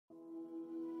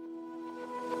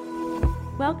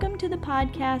Welcome to the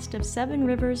podcast of Seven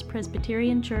Rivers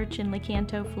Presbyterian Church in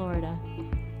Lecanto, Florida.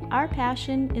 Our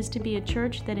passion is to be a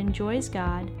church that enjoys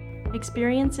God,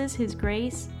 experiences His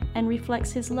grace, and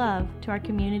reflects His love to our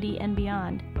community and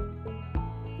beyond.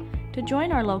 To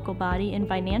join our local body in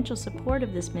financial support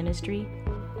of this ministry,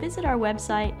 visit our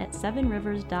website at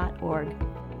sevenrivers.org.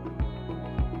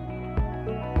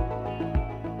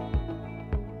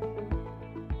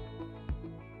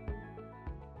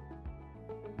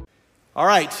 All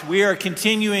right, we are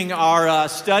continuing our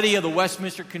study of the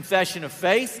Westminster Confession of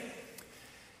Faith.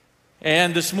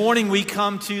 And this morning we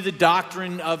come to the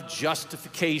doctrine of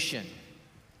justification.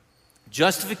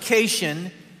 Justification,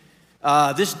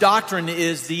 this doctrine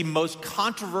is the most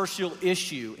controversial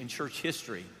issue in church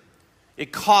history.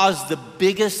 It caused the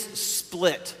biggest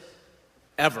split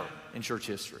ever in church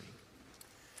history.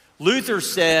 Luther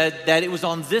said that it was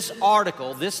on this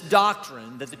article, this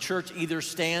doctrine, that the church either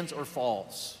stands or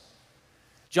falls.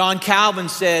 John Calvin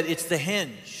said it's the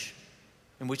hinge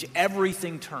in which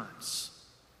everything turns.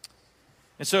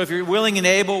 And so if you're willing and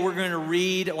able, we're going to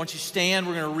read, I want you to stand,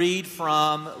 we're going to read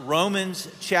from Romans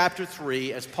chapter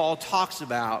 3 as Paul talks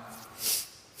about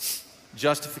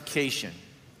justification.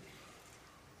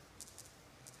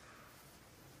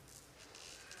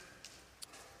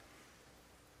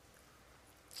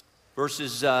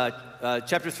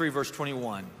 Chapter 3, verse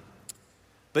 21.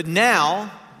 But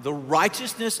now the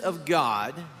righteousness of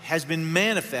God has been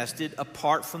manifested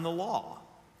apart from the law,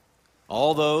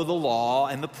 although the law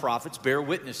and the prophets bear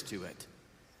witness to it.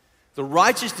 The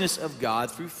righteousness of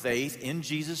God through faith in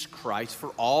Jesus Christ for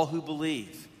all who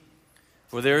believe.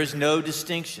 For there is no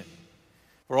distinction.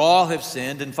 For all have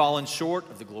sinned and fallen short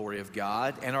of the glory of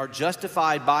God and are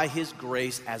justified by His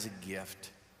grace as a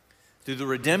gift, through the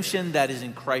redemption that is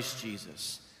in Christ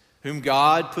Jesus, whom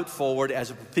God put forward as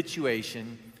a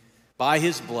propitiation by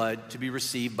His blood to be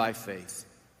received by faith.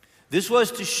 This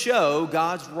was to show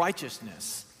God's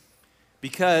righteousness,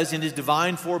 because in His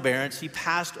divine forbearance He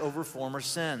passed over former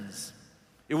sins.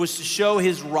 It was to show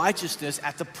His righteousness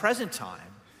at the present time,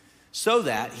 so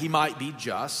that He might be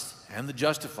just and the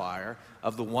justifier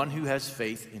of the one who has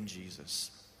faith in Jesus.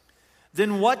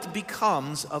 Then what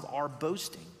becomes of our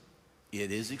boasting?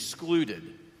 It is excluded.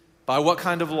 By what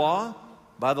kind of law?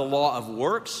 By the law of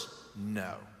works?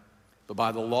 No, but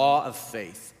by the law of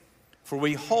faith. For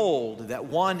we hold that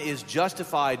one is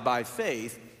justified by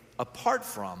faith apart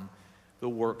from the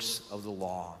works of the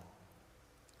law.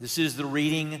 This is the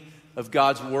reading of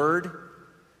God's word.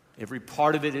 Every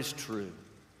part of it is true,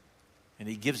 and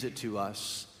He gives it to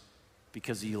us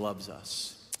because He loves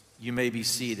us. You may be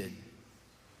seated.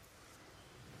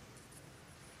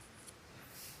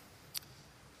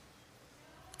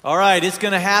 All right, it's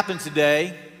going to happen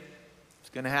today.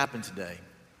 It's going to happen today.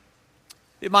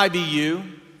 It might be you,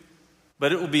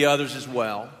 but it will be others as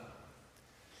well.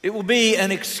 It will be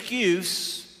an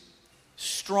excuse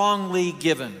strongly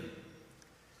given.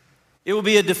 It will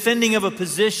be a defending of a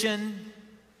position,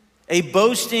 a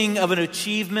boasting of an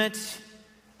achievement,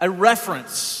 a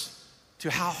reference to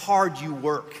how hard you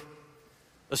work,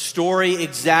 a story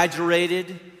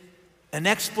exaggerated, an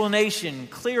explanation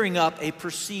clearing up a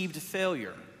perceived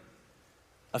failure,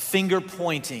 a finger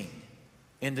pointing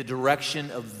in the direction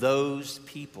of those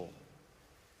people,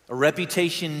 a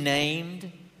reputation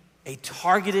named, a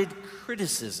targeted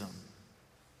criticism,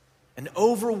 an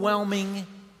overwhelming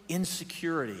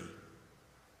insecurity,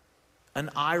 an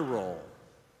eye roll.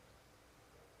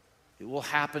 It will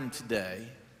happen today.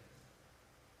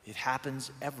 It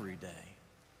happens every day.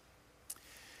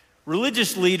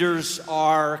 Religious leaders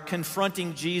are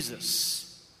confronting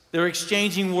Jesus. They're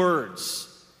exchanging words.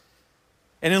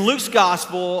 And in Luke's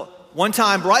gospel, one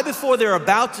time, right before they're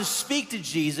about to speak to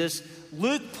Jesus,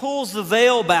 Luke pulls the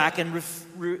veil back and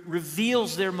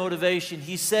reveals their motivation.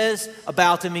 He says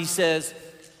about them, he says,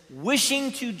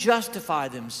 wishing to justify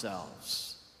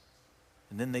themselves.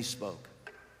 And then they spoke.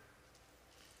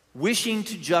 Wishing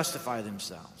to justify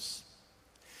themselves.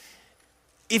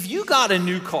 If you got a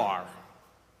new car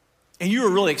and you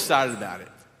were really excited about it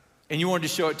and you wanted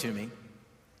to show it to me,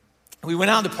 we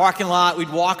went out in the parking lot, we'd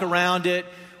walk around it,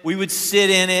 we would sit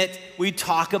in it, we'd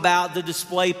talk about the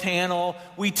display panel,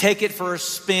 we'd take it for a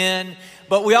spin,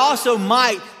 but we also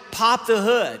might pop the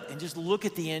hood and just look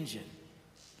at the engine,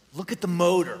 look at the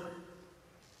motor.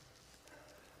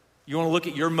 You want to look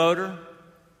at your motor,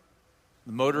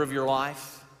 the motor of your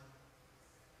life?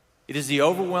 It is the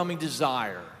overwhelming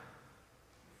desire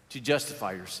to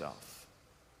justify yourself.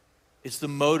 It's the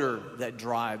motor that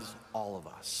drives all of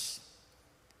us.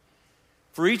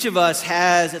 For each of us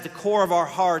has at the core of our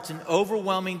hearts an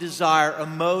overwhelming desire, a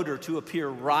motor to appear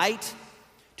right,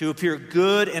 to appear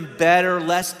good and better,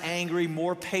 less angry,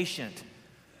 more patient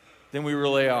than we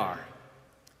really are.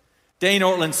 Dane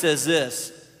Ortlund says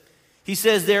this. He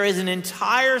says there is an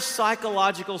entire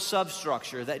psychological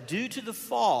substructure that, due to the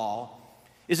fall,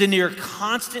 is a near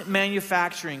constant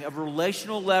manufacturing of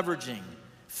relational leveraging,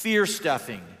 fear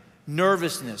stuffing,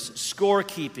 nervousness,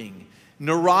 scorekeeping,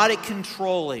 neurotic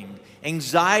controlling,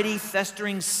 anxiety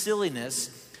festering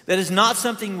silliness that is not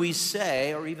something we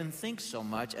say or even think so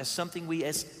much as something we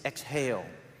exhale.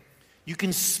 You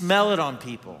can smell it on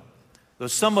people, though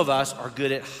some of us are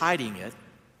good at hiding it.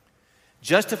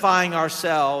 Justifying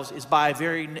ourselves is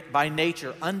by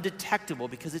nature undetectable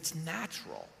because it's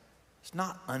natural. It's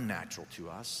not unnatural to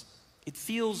us. It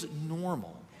feels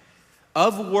normal.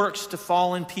 Of works to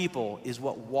fallen people is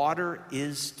what water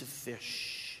is to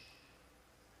fish.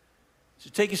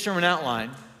 So take your sermon outline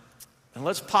and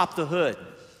let's pop the hood.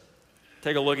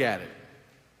 Take a look at it.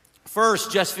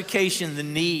 First, justification, the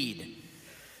need.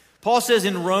 Paul says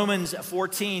in Romans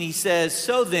 14, he says,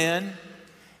 so then,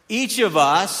 each of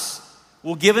us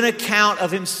will give an account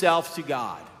of himself to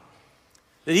God.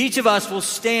 That each of us will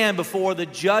stand before the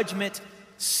judgment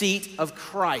seat of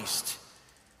Christ.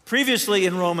 Previously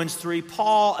in Romans 3,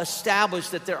 Paul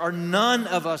established that there are none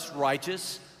of us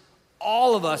righteous.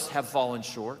 All of us have fallen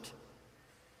short.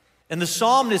 And the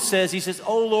psalmist says, he says,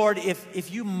 oh Lord,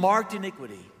 if you marked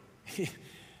iniquity,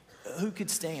 who could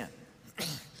stand?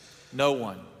 No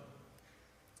one.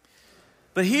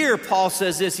 But here Paul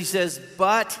says this, he says,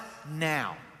 but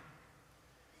now.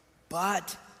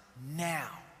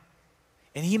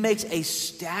 And he makes a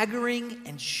staggering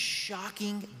and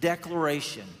shocking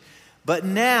declaration. But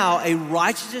now a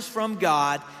righteousness from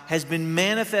God has been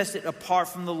manifested apart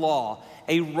from the law.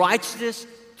 A righteousness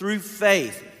through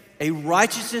faith. A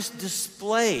righteousness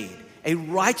displayed. A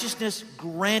righteousness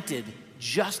granted.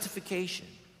 Justification.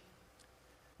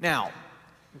 Now,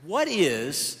 what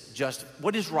is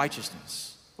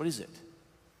righteousness? What is it?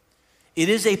 It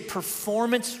is a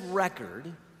performance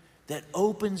record that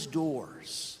opens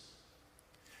doors.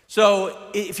 So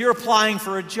if you're applying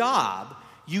for a job,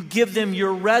 you give them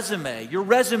your resume. Your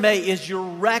resume is your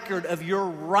record of your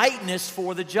rightness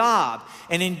for the job.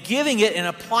 And in giving it and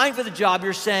applying for the job,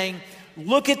 you're saying,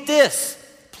 look at this.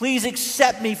 Please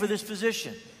accept me for this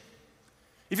position.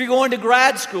 If you're going to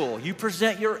grad school, you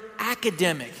present your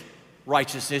academic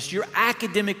righteousness, your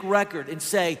academic record, and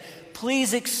say,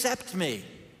 please accept me.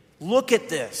 Look at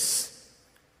this.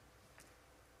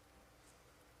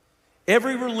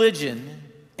 Every religion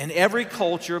and every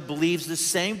culture believes the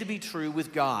same to be true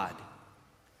with God.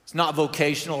 It's not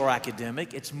vocational or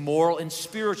academic, it's moral and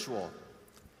spiritual.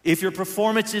 If your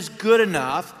performance is good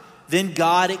enough, then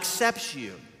God accepts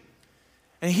you.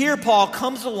 And here Paul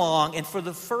comes along and for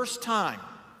the first time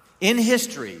in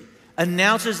history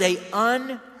announces an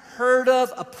unheard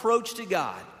of approach to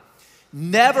God.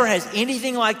 Never has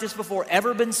anything like this before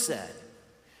ever been said,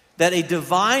 that a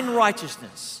divine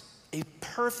righteousness, a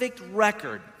perfect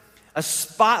record, a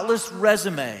spotless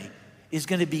resume is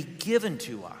going to be given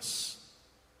to us.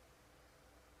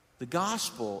 The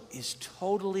gospel is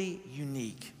totally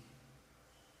unique.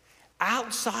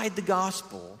 Outside the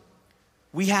gospel,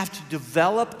 we have to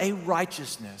develop a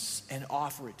righteousness and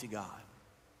offer it to God.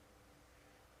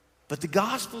 But the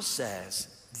gospel says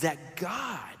that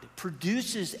God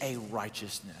produces a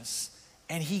righteousness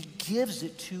and he gives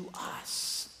it to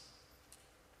us.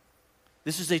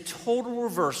 This is a total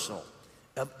reversal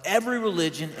of every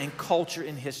religion and culture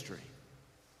in history.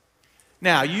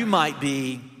 Now, you might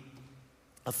be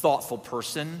a thoughtful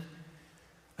person,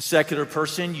 a secular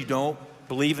person. You don't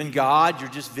believe in God. You're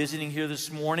just visiting here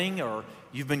this morning, or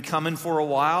you've been coming for a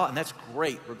while, and that's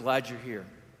great. We're glad you're here.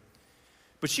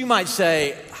 But you might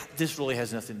say, this really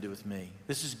has nothing to do with me.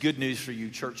 This is good news for you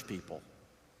church people.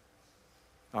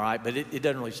 All right, but it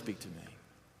doesn't really speak to me.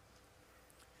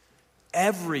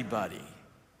 Everybody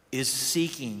is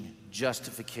seeking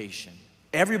justification.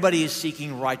 Everybody is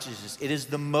seeking righteousness. It is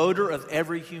the motor of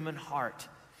every human heart.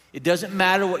 It doesn't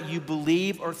matter what you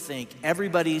believe or think.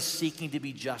 Everybody is seeking to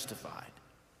be justified.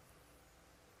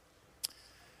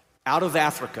 Out of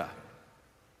Africa,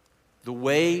 The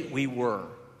Way We Were,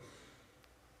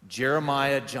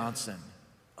 Jeremiah Johnson.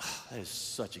 Oh, that is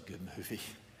such a good movie.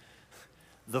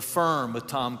 The Firm with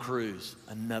Tom Cruise,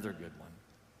 another good one.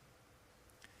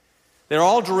 They're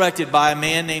all directed by a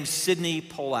man named Sidney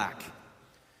Pollack.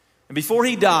 And before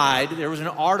he died, there was an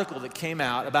article that came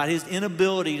out about his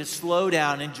inability to slow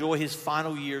down and enjoy his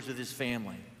final years with his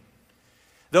family.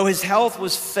 Though his health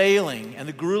was failing and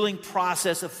the grueling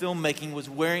process of filmmaking was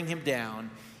wearing him down,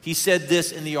 he said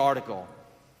this in the article: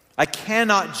 I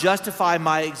cannot justify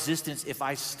my existence if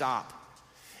I stop.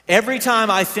 Every time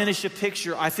I finish a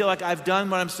picture, I feel like I've done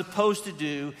what I'm supposed to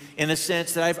do in a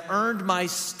sense that I've earned my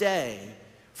stay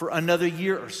for another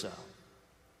year or so.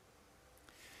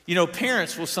 You know,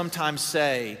 parents will sometimes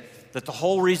say that the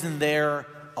whole reason they're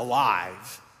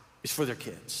alive is for their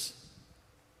kids.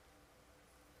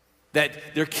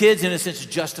 That their kids, in a sense,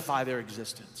 justify their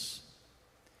existence.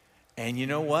 And you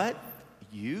know what?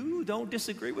 You don't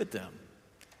disagree with them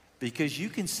because you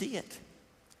can see it.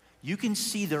 You can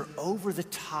see their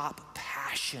over-the-top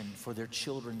passion for their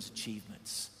children's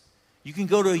achievements. You can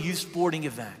go to a youth sporting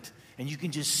event and you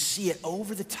can just see it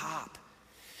over the top.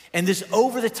 And this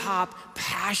over-the-top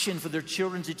passion for their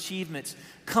children's achievements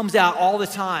comes out all the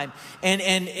time. And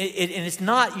it's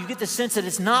not, you get the sense that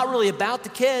it's not really about the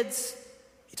kids.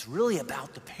 It's really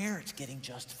about the parents getting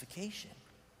justification,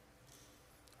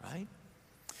 right?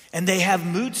 And they have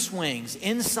mood swings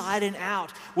inside and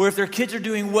out, where if their kids are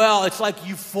doing well, it's like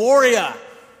euphoria.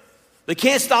 They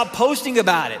can't stop posting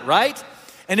about it, right?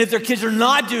 And if their kids are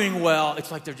not doing well, it's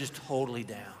like they're just totally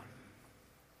down.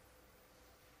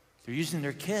 They're using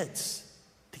their kids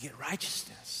to get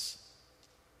righteousness.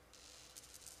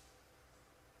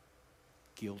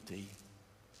 Guilty.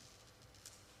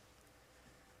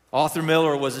 Arthur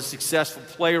Miller was a successful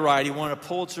playwright. He won a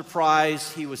Pulitzer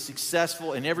Prize. He was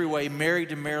successful in every way, married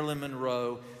to Marilyn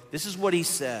Monroe. This is what he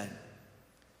said.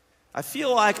 I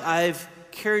feel like I've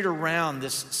carried around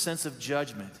this sense of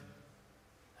judgment.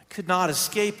 I could not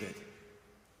escape it.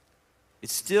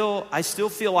 I still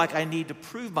feel like I need to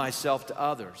prove myself to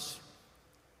others.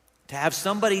 To have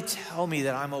somebody tell me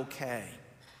that I'm okay,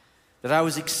 that I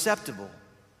was acceptable,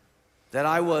 that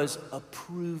I was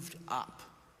approved up.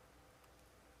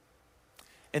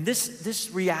 And this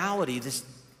reality,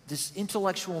 this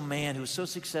intellectual man who was so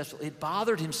successful, it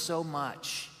bothered him so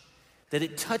much that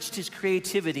it touched his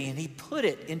creativity, and he put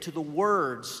it into the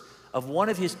words of one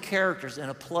of his characters in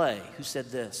a play who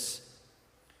said this: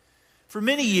 "For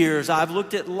many years, I've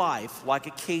looked at life like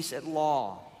a case at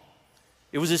law.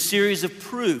 It was a series of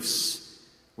proofs.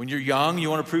 When you're young, you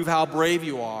want to prove how brave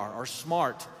you are or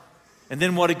smart, and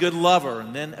then what a good lover,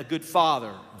 and then a good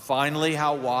father, and finally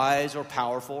how wise or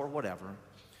powerful or whatever.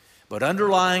 But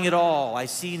underlying it all, I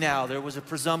see now there was a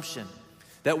presumption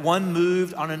that one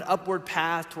moved on an upward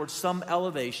path towards some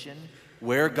elevation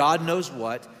where, God knows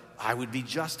what, I would be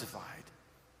justified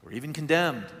or even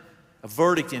condemned, a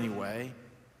verdict anyway.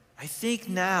 I think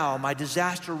now my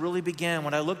disaster really began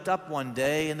when I looked up one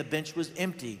day and the bench was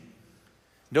empty,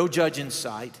 no judge in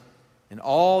sight, and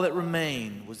all that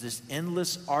remained was this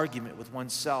endless argument with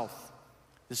oneself,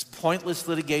 this pointless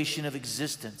litigation of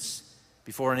existence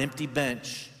before an empty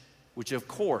bench, which of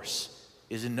course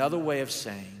is another way of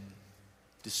saying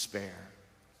despair.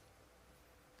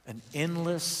 An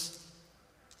endless,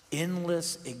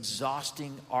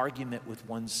 exhausting argument with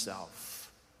oneself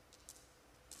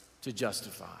to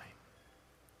justify.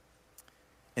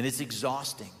 And it's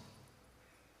exhausting.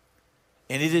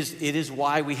 And it is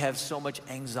why we have so much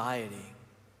anxiety.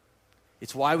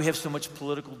 It's why we have so much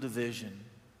political division.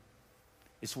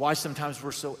 It's why sometimes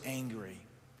we're so angry.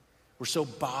 We're so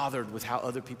bothered with how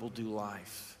other people do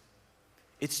life.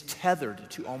 It's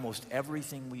tethered to almost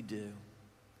everything we do.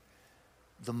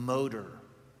 The motor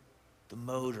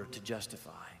to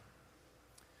justify.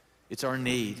 It's our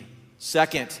need.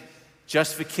 Second,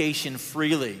 justification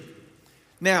freely.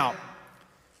 Now,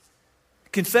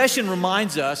 confession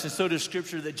reminds us, and so does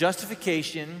Scripture, that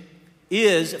justification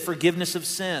is forgiveness of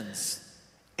sins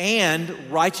and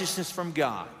righteousness from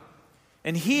God.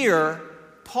 And here,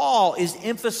 Paul is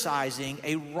emphasizing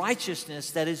a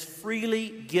righteousness that is freely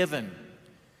given.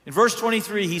 In verse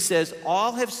 23, he says,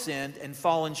 all have sinned and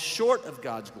fallen short of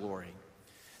God's glory.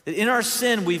 That in our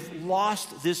sin, we've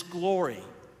lost this glory.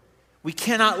 We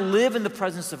cannot live in the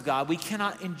presence of God. We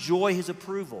cannot enjoy His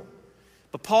approval.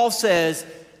 But Paul says,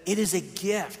 it is a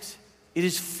gift. It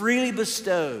is freely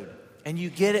bestowed, and you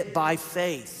get it by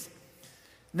faith.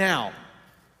 Now,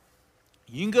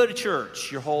 you can go to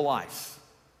church your whole life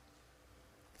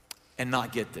and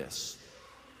not get this.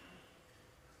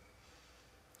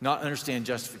 Not understand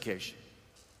justification.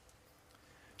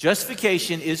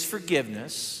 Justification is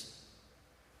forgiveness,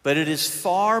 but it is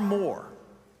far more.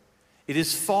 It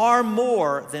is far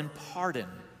more than pardon.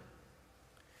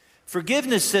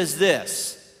 Forgiveness says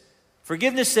this.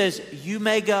 Forgiveness says, you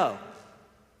may go.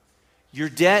 Your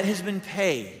debt has been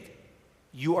paid.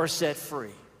 You are set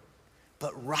free.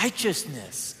 But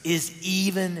righteousness is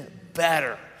even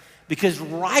better. Because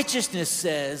righteousness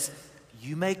says,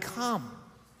 you may come.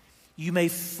 You may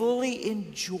fully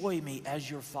enjoy me as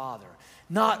your Father.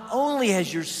 Not only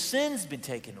has your sins been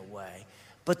taken away,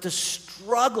 but the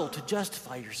struggle to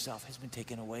justify yourself has been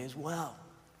taken away as well.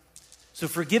 So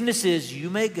forgiveness is you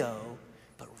may go,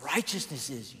 but righteousness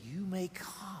is you may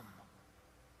come.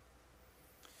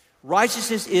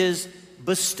 Righteousness is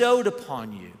bestowed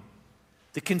upon you.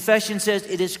 The confession says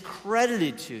it is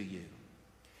credited to you.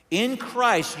 In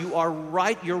Christ, you are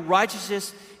right. Your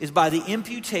righteousness is by the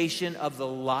imputation of the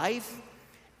life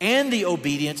and the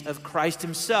obedience of Christ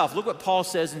himself. Look what Paul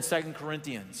says in 2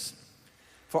 Corinthians.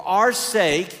 For our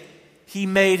sake, he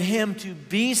made him to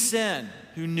be sin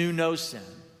who knew no sin,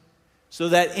 so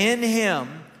that in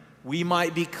him we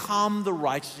might become the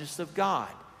righteousness of God.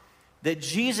 That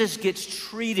Jesus gets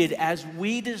treated as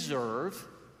we deserve,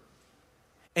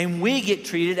 and we get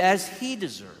treated as he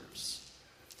deserves.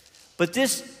 But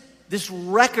this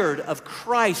record of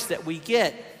Christ that we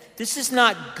get, this is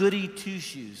not goody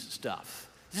two-shoes stuff.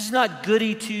 This is not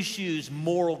goody two-shoes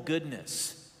moral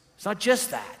goodness. It's not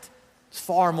just that. It's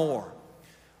far more.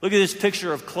 Look at this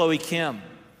picture of Chloe Kim.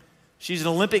 She's an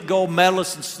Olympic gold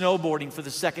medalist in snowboarding for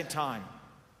the second time.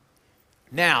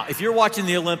 Now, if you're watching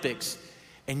the Olympics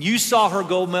and you saw her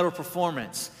gold medal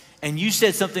performance and you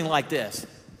said something like this,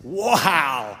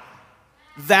 "Wow,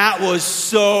 that was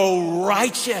so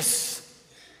righteous,"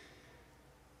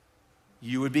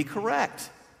 you would be correct.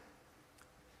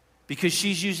 Because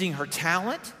she's using her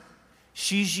talent,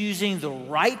 she's using the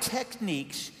right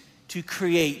techniques to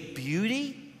create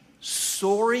beauty,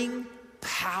 soaring,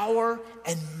 power,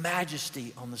 and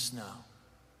majesty on the snow.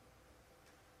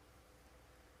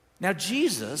 Now,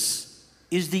 Jesus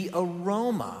is the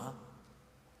aroma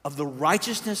of the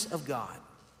righteousness of God.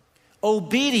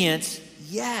 Obedience,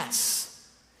 yes.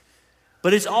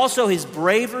 But it's also his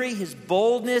bravery, his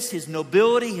boldness, his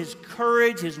nobility, his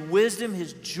courage, his wisdom,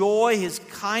 his joy, his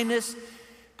kindness.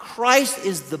 Christ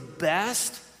is the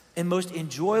best and most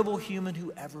enjoyable human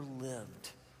who ever lived.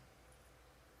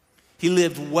 He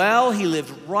lived well, he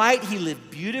lived right, he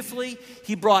lived beautifully.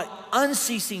 He brought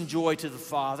unceasing joy to the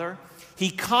Father. He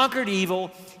conquered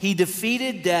evil, he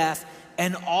defeated death,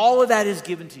 and all of that is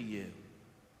given to you.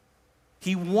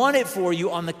 He won it for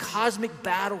you on the cosmic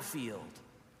battlefield.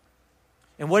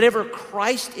 And whatever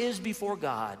Christ is before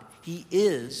God, he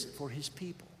is for his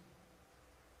people.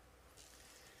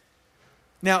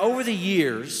 Now, over the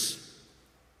years,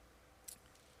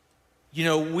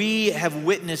 we have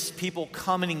witnessed people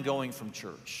coming and going from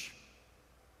church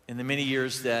in the many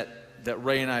years that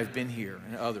Ray and I have been here,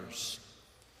 and others.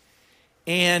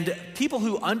 And people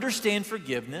who understand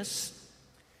forgiveness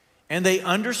and they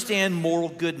understand moral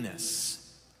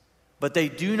goodness, but they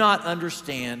do not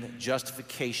understand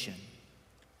justification.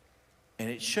 And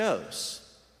it shows.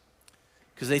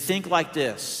 Because they think like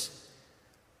this: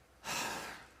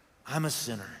 I'm a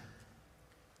sinner.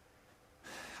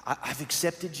 I've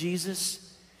accepted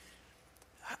Jesus.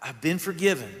 I've been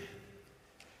forgiven.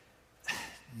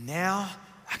 Now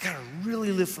I got to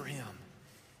really live for him.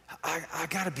 I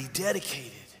got to be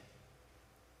dedicated.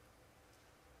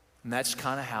 And that's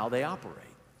kind of how they operate.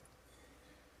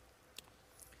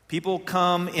 People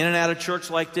come in and out of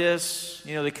church like this.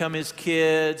 They come as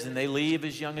kids and they leave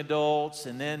as young adults,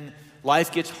 and then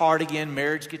life gets hard again,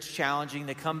 marriage gets challenging.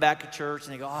 They come back to church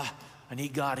and they go, I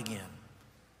need God again.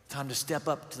 Time to step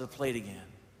up to the plate again.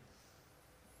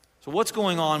 So what's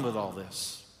going on with all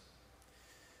this?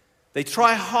 They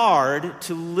try hard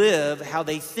to live how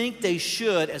they think they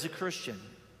should as a Christian.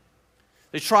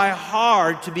 They try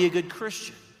hard to be a good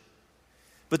Christian.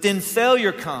 But then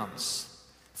failure comes.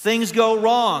 Things go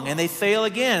wrong and they fail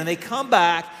again. And they come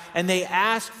back and they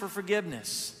ask for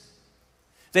forgiveness.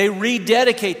 They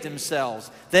rededicate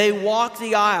themselves. They walk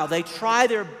the aisle. They try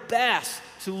their best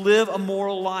to live a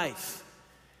moral life.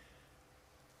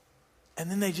 And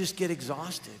then they just get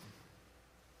exhausted.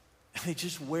 And they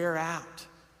just wear out.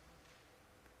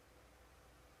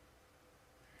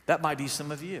 That might be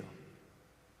some of you.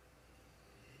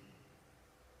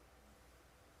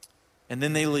 And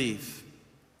then they leave.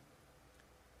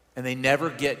 And they never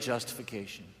get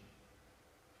justification.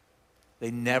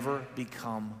 They never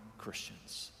become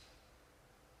Christians.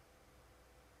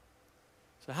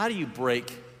 So how do you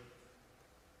break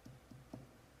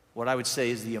what I would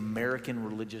say is the American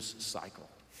religious cycle?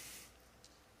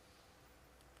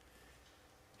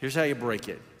 Here's how you break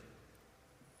it.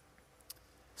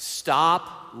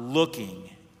 Stop looking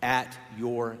at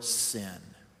your sin.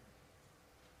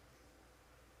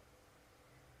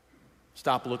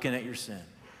 Stop looking at your sin.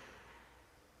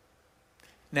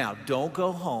 Now, don't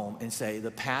go home and say,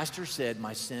 the pastor said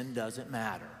my sin doesn't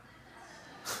matter.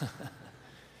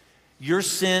 Your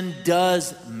sin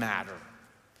does matter.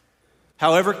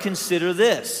 However, consider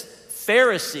this.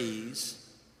 Pharisees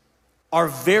are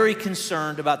very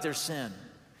concerned about their sin.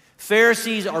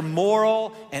 Pharisees are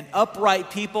moral and upright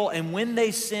people, and when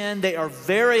they sin, they are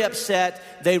very upset.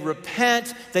 They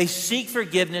repent, they seek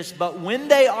forgiveness, but when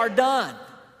they are done,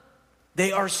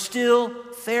 they are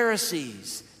still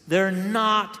Pharisees. They're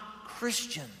not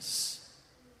Christians.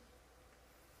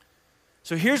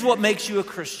 So here's what makes you a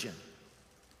Christian.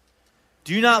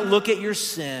 Do not look at your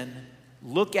sin,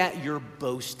 look at your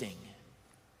boasting.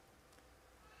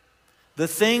 The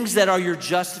things that are your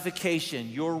justification,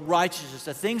 your righteousness,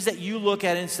 the things that you look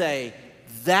at and say,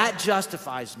 that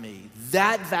justifies me,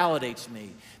 that validates me.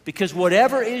 Because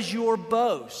whatever is your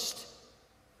boast,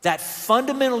 that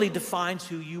fundamentally defines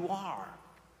who you are.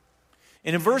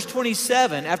 And in verse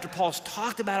 27, after Paul's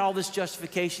talked about all this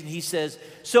justification, he says,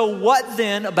 so what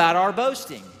then about our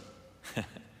boasting?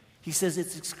 He says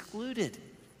it's excluded.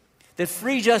 That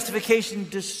free justification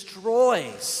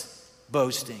destroys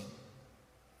boasting.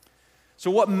 So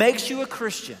what makes you a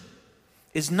Christian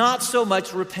is not so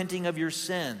much repenting of your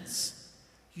sins.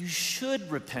 You should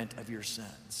repent of your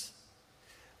sins.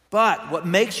 But what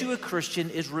makes you a Christian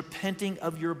is repenting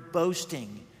of your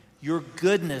boasting, your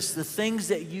goodness, the things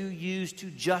that you use to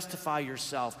justify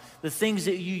yourself, the things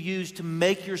that you use to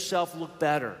make yourself look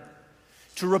better.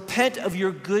 To repent of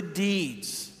your good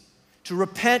deeds. To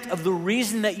repent of the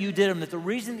reason that you did them, that the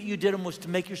reason that you did them was to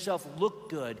make yourself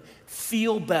look good,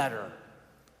 feel better.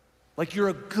 Like you're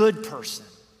a good person.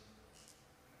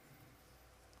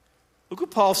 Look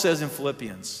what Paul says in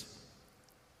Philippians.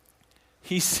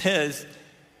 He says,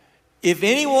 if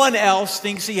anyone else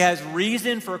thinks he has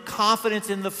reason for confidence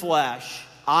in the flesh,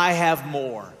 I have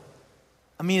more.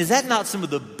 I mean, is that not some of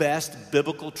the best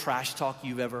biblical trash talk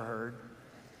you've ever heard?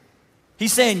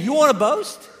 He's saying, you want to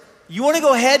boast? You want to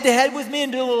go head to head with me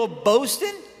and do a little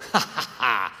boasting? Ha ha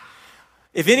ha.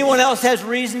 If anyone else has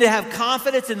reason to have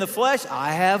confidence in the flesh,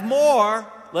 I have more.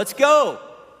 Let's go.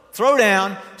 Throw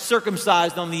down,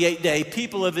 circumcised on the 8th day,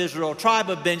 people of Israel, tribe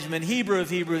of Benjamin, Hebrew of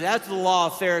Hebrews, as to the law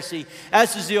of Pharisee,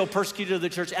 as to zeal, persecutor of the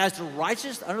church, as to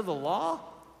righteous under the law,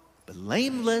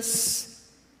 blameless.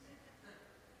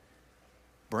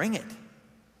 Bring it.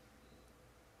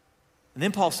 And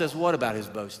then Paul says, what about his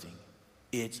boasting?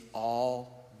 It's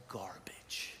all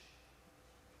garbage.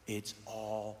 It's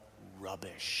all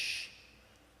rubbish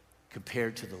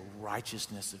compared to the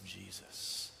righteousness of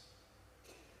Jesus.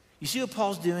 You see what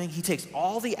Paul's doing? He takes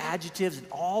all the adjectives and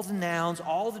all the nouns,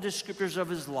 all the descriptors of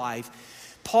his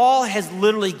life. Paul has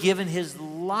literally given his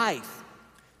life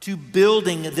to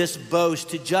building this boast,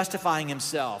 to justifying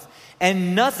himself.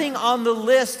 And nothing on the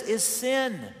list is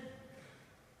sin.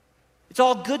 It's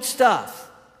all good stuff.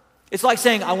 It's like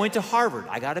saying, I went to Harvard,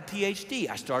 I got a PhD,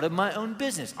 I started my own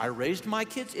business, I raised my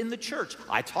kids in the church,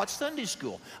 I taught Sunday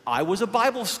school, I was a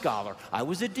Bible scholar, I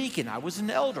was a deacon, I was an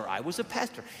elder, I was a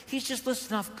pastor. He's just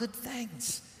listing off good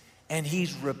things. And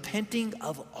he's repenting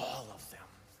of all of them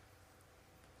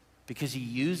because he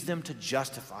used them to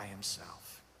justify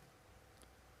himself.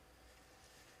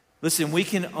 Listen, we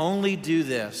can only do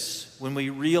this when we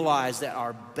realize that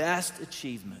our best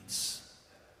achievements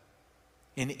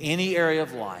in any area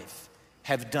of life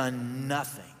have done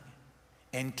nothing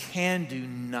and can do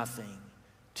nothing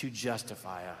to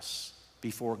justify us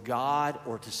before God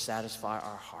or to satisfy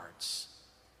our hearts.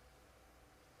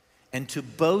 And to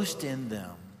boast in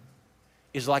them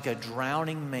is like a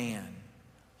drowning man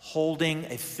holding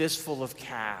a fistful of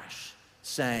cash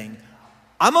saying,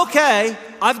 I'm okay,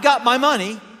 I've got my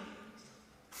money.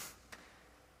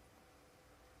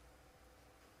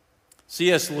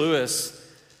 C.S. Lewis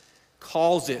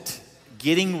calls it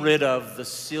getting rid of the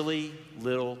silly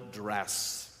little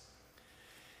dress.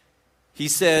 He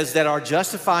says that our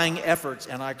justifying efforts,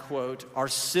 and I quote, are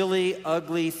silly,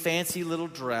 ugly, fancy little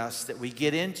dress that we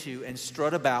get into and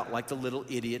strut about like the little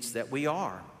idiots that we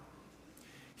are.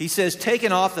 He says,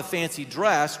 taking off the fancy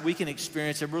dress, we can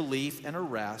experience a relief and a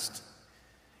rest.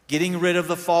 Getting rid of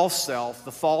the false self,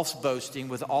 the false boasting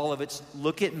with all of its,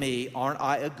 look at me, aren't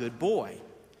I a good boy?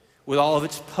 With all of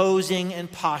its posing and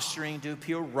posturing to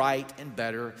appear right and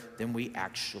better than we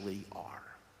actually are.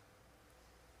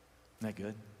 Isn't that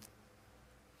good?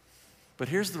 But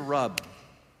here's the rub.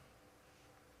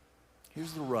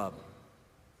 Here's the rub.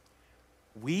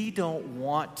 We don't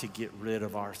want to get rid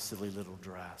of our silly little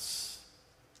dress.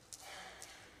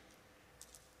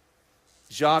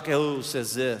 Jacques Ellul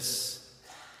says this.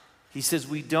 He says,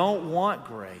 we don't want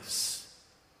grace.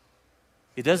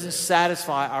 It doesn't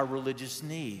satisfy our religious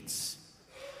needs.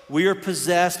 We are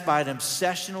possessed by an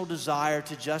obsessional desire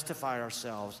to justify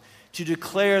ourselves, to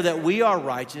declare that we are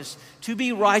righteous, to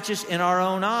be righteous in our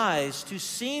own eyes, to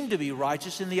seem to be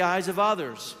righteous in the eyes of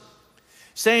others.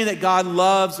 Saying that God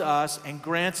loves us and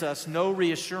grants us no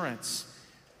reassurance.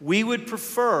 We would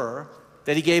prefer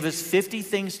that he gave us 50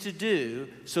 things to do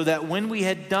so that when we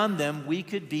had done them, we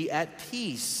could be at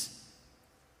peace.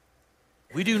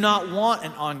 We do not want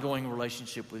an ongoing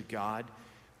relationship with God.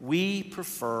 We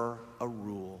prefer a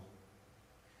rule.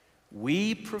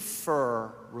 We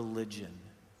prefer religion.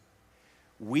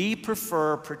 We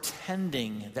prefer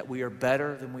pretending that we are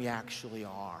better than we actually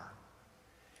are.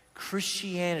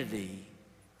 Christianity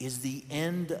is the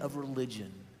end of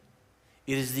religion.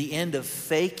 It is the end of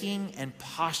faking and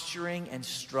posturing and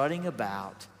strutting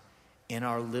about in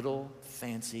our little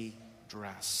fancy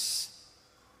dress.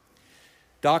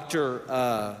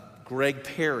 Dr. Greg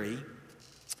Perry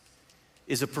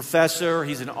is a professor,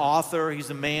 he's an author,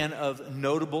 he's a man of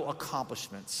notable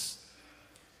accomplishments.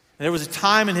 And there was a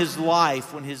time in his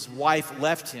life when his wife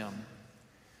left him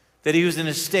that he was in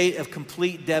a state of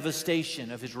complete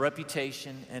devastation of his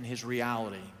reputation and his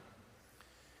reality.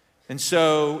 And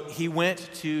so he went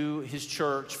to his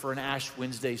church for an Ash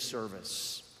Wednesday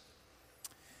service.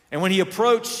 And when he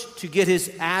approached to get his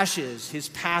ashes, his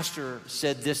pastor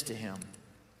said this to him: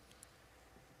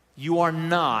 "You are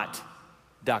not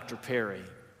Dr. Perry.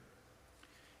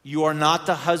 You are not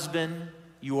the husband.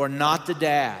 You are not the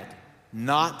dad,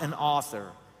 not an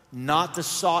author, not the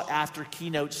sought-after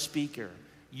keynote speaker.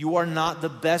 You are not the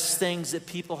best things that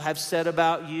people have said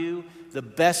about you, the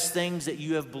best things that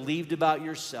you have believed about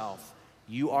yourself.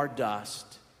 You are dust.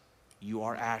 You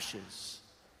are ashes.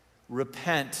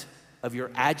 Repent of your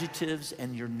adjectives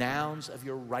and your nouns of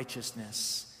your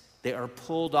righteousness. They are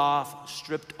pulled off,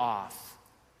 stripped off.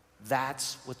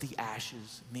 That's what the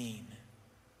ashes mean.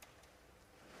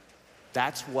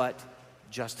 That's what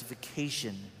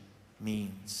justification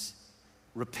means.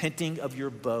 Repenting of your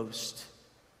boast.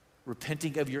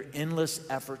 Repenting of your endless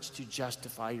efforts to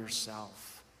justify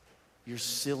yourself. Your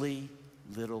silly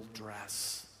little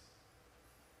dress.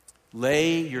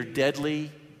 Lay your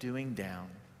deadly doing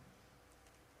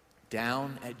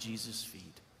down at Jesus' feet,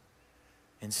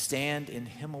 and stand in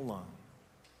Him alone,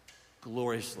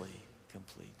 gloriously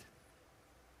complete.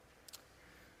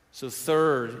 So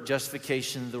third,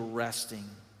 justification, the resting.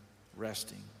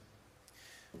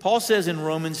 Paul says in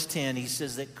Romans 10, he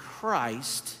says that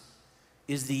Christ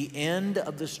is the end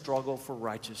of the struggle for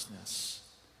righteousness,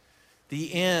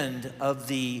 the end of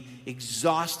the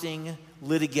exhausting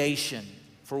litigation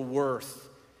for worth.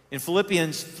 In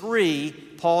Philippians 3,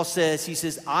 Paul says, he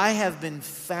says, I have been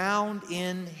found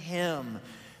in Him,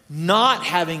 not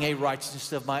having a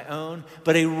righteousness of my own,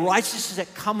 but a righteousness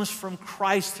that comes from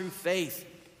Christ through faith.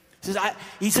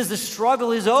 He says the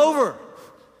struggle is over.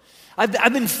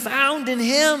 I've been found in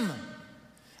Him.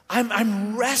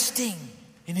 I'm resting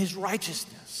in His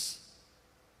righteousness.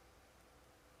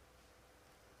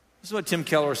 This is what Tim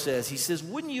Keller says. He says,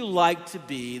 wouldn't you like to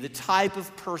be the type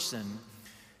of person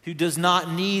who does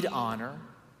not need honor,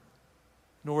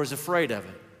 nor is afraid of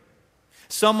it?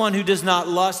 Someone who does not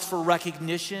lust for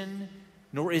recognition,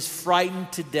 nor is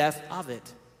frightened to death of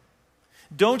it.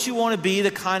 Don't you want to be the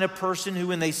kind of person who,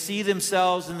 when they see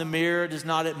themselves in the mirror, does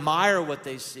not admire what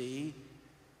they see,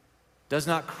 does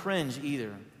not cringe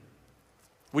either?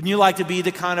 Wouldn't you like to be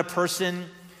the kind of person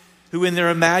who in their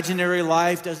imaginary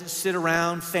life doesn't sit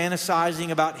around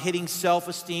fantasizing about hitting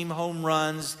self-esteem home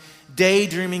runs,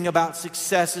 daydreaming about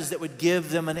successes that would give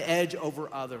them an edge over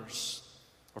others?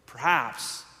 Or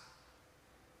perhaps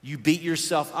you beat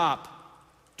yourself up,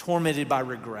 tormented by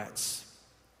regrets.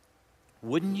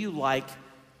 Wouldn't you like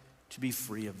to be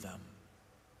free of them?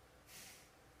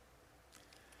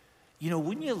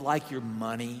 Wouldn't you like your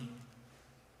money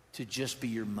to just be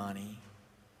your money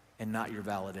and not your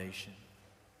validation?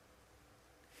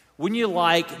 Wouldn't you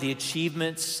like the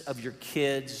achievements of your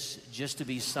kids just to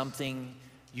be something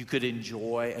you could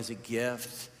enjoy as a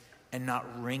gift and not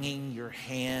wringing your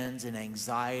hands in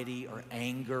anxiety or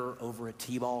anger over a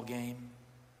t-ball game?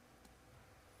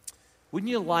 Wouldn't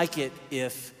you like it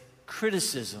if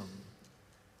criticism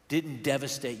didn't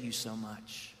devastate you so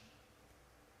much,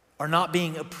 or not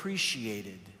being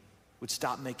appreciated would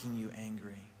stop making you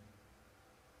angry?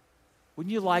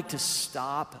 Wouldn't you like to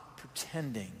stop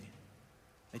pretending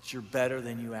that you're better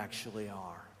than you actually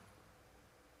are?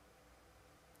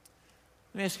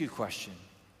 Let me ask you a question.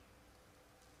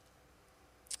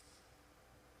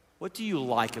 What do you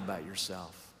like about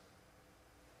yourself?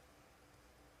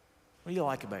 What do you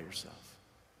like about yourself?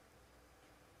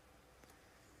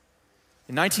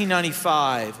 In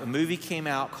 1995, a movie came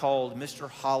out called Mr.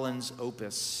 Holland's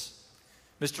Opus.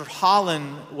 Mr.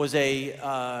 Holland was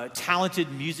a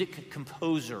talented music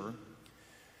composer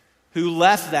who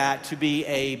left that to be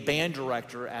a band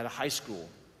director at a high school.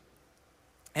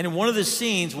 And in one of the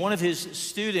scenes, one of his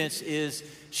students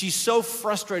she's so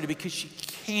frustrated because she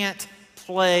can't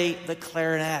play the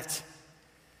clarinet.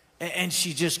 and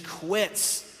she just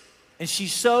quits. And she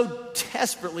so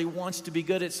desperately wants to be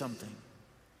good at something.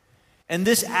 And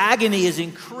this agony is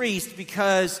increased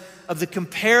because of the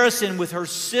comparison with her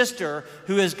sister,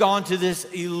 who has gone to this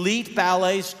elite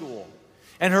ballet school,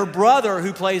 and her brother,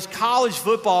 who plays college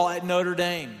football at Notre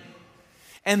Dame.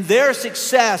 And their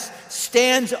success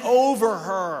stands over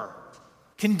her,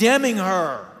 condemning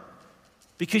her,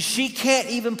 because she can't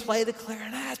even play the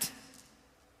clarinet.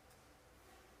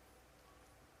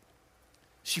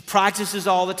 She practices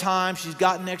all the time. She's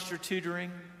gotten extra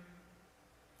tutoring.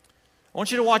 I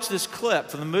want you to watch this clip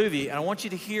from the movie, and I want you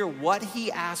to hear what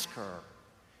he asked her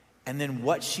and then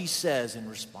what she says in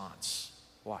response.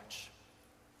 Watch.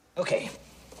 Okay.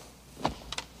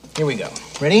 Here we go.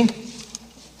 Ready?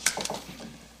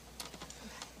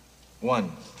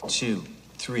 1, 2,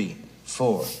 3,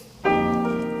 4.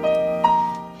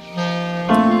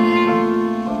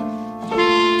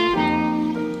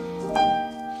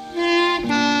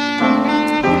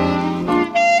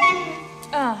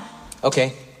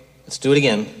 Okay, let's do it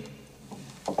again.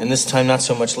 And this time, not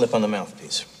so much lip on the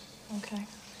mouthpiece. Okay.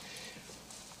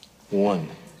 1,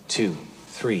 2,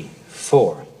 3,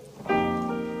 4.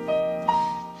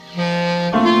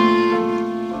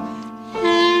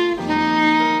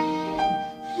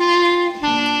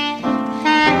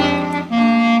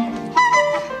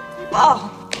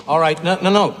 Oh. All right,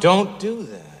 no, don't do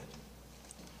that.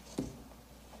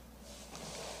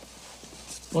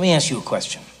 Let me ask you a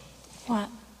question. What?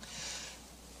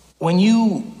 When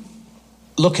you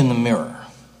look in the mirror,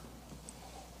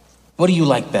 what do you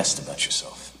like best about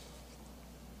yourself?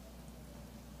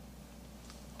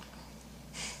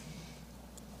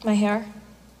 My hair?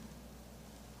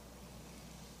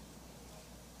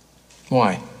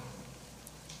 Why?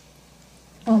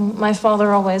 My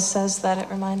father always says that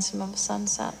it reminds him of a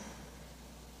sunset.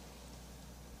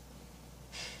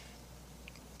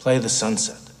 Play the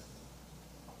sunset.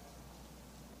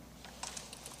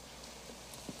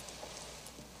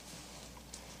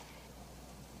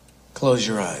 Close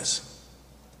your eyes.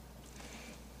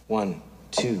 1,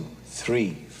 2,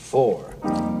 3, 4.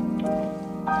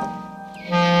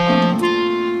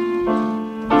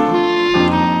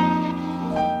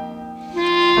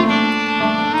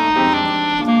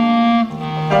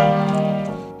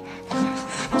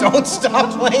 Don't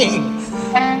stop playing.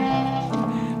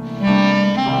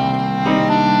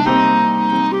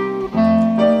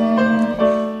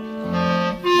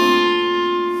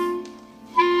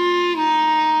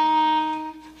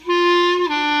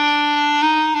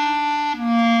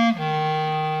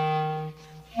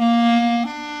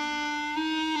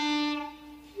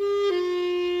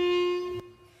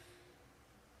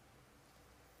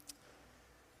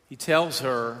 He tells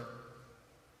her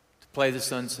to play the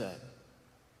sunset.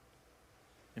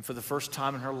 And for the first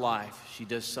time in her life, she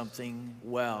does something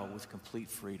well with complete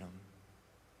freedom.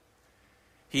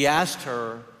 He asked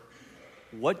her,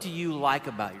 "What do you like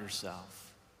about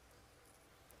yourself?"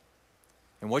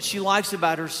 And what she likes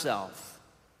about herself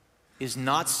is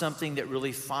not something that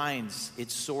really finds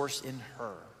its source in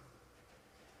her.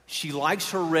 She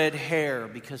likes her red hair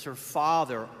because her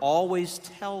father always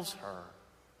tells her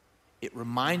it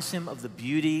reminds him of the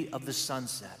beauty of the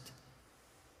sunset.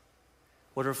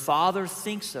 What her father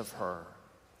thinks of her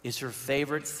is her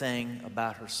favorite thing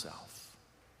about herself.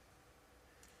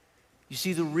 You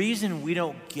see, the reason we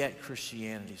don't get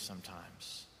Christianity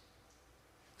sometimes,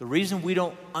 the reason we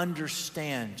don't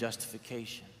understand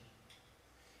justification,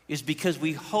 is because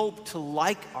we hope to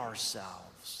like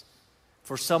ourselves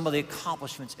for some of the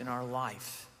accomplishments in our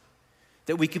life,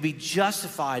 that we could be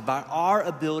justified by our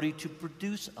ability to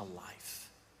produce a life.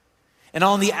 And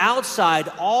on the outside,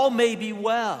 all may be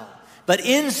well, but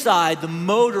inside, the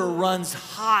motor runs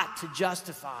hot to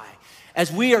justify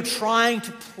as we are trying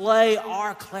to play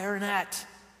our clarinet.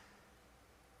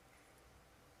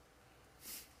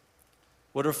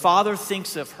 What her father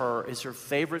thinks of her is her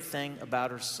favorite thing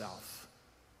about herself.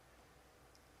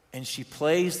 And she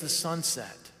plays the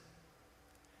sunset.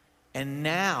 And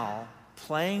now,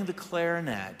 playing the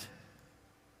clarinet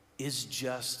is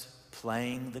just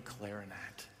playing the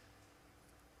clarinet.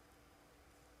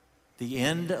 The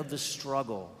end of the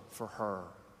struggle for her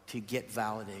to get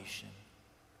validation.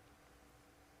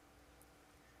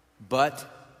 But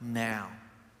now,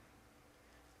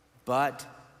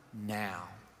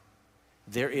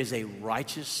 there is a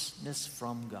righteousness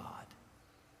from God.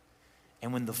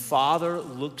 And when the Father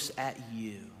looks at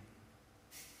you,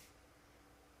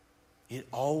 it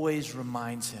always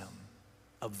reminds him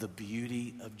of the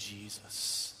beauty of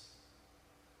Jesus.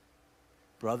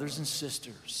 Brothers and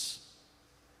sisters,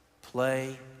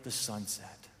 play the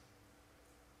sunset.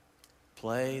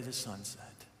 Play the sunset.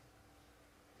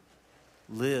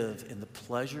 live in the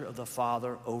pleasure of the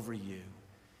Father over you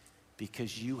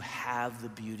because you have the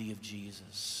beauty of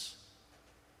Jesus.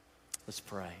 Let's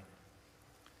pray.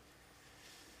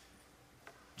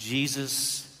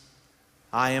 Jesus,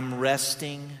 I am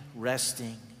resting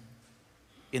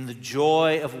in the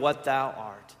joy of what thou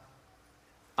art.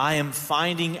 I am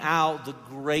finding out the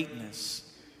greatness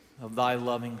of thy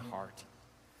loving heart.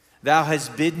 Thou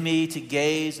hast bid me to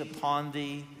gaze upon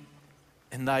thee,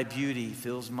 and thy beauty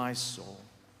fills my soul.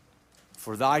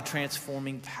 For thy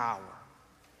transforming power,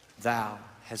 thou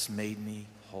hast made me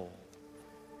whole.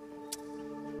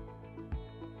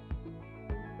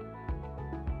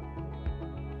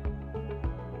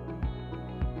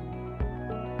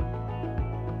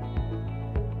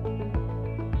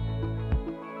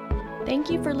 Thank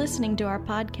you for listening to our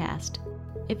podcast.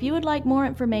 If you would like more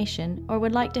information or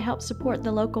would like to help support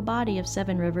the local body of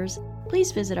Seven Rivers,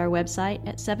 please visit our website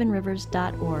at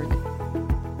sevenrivers.org.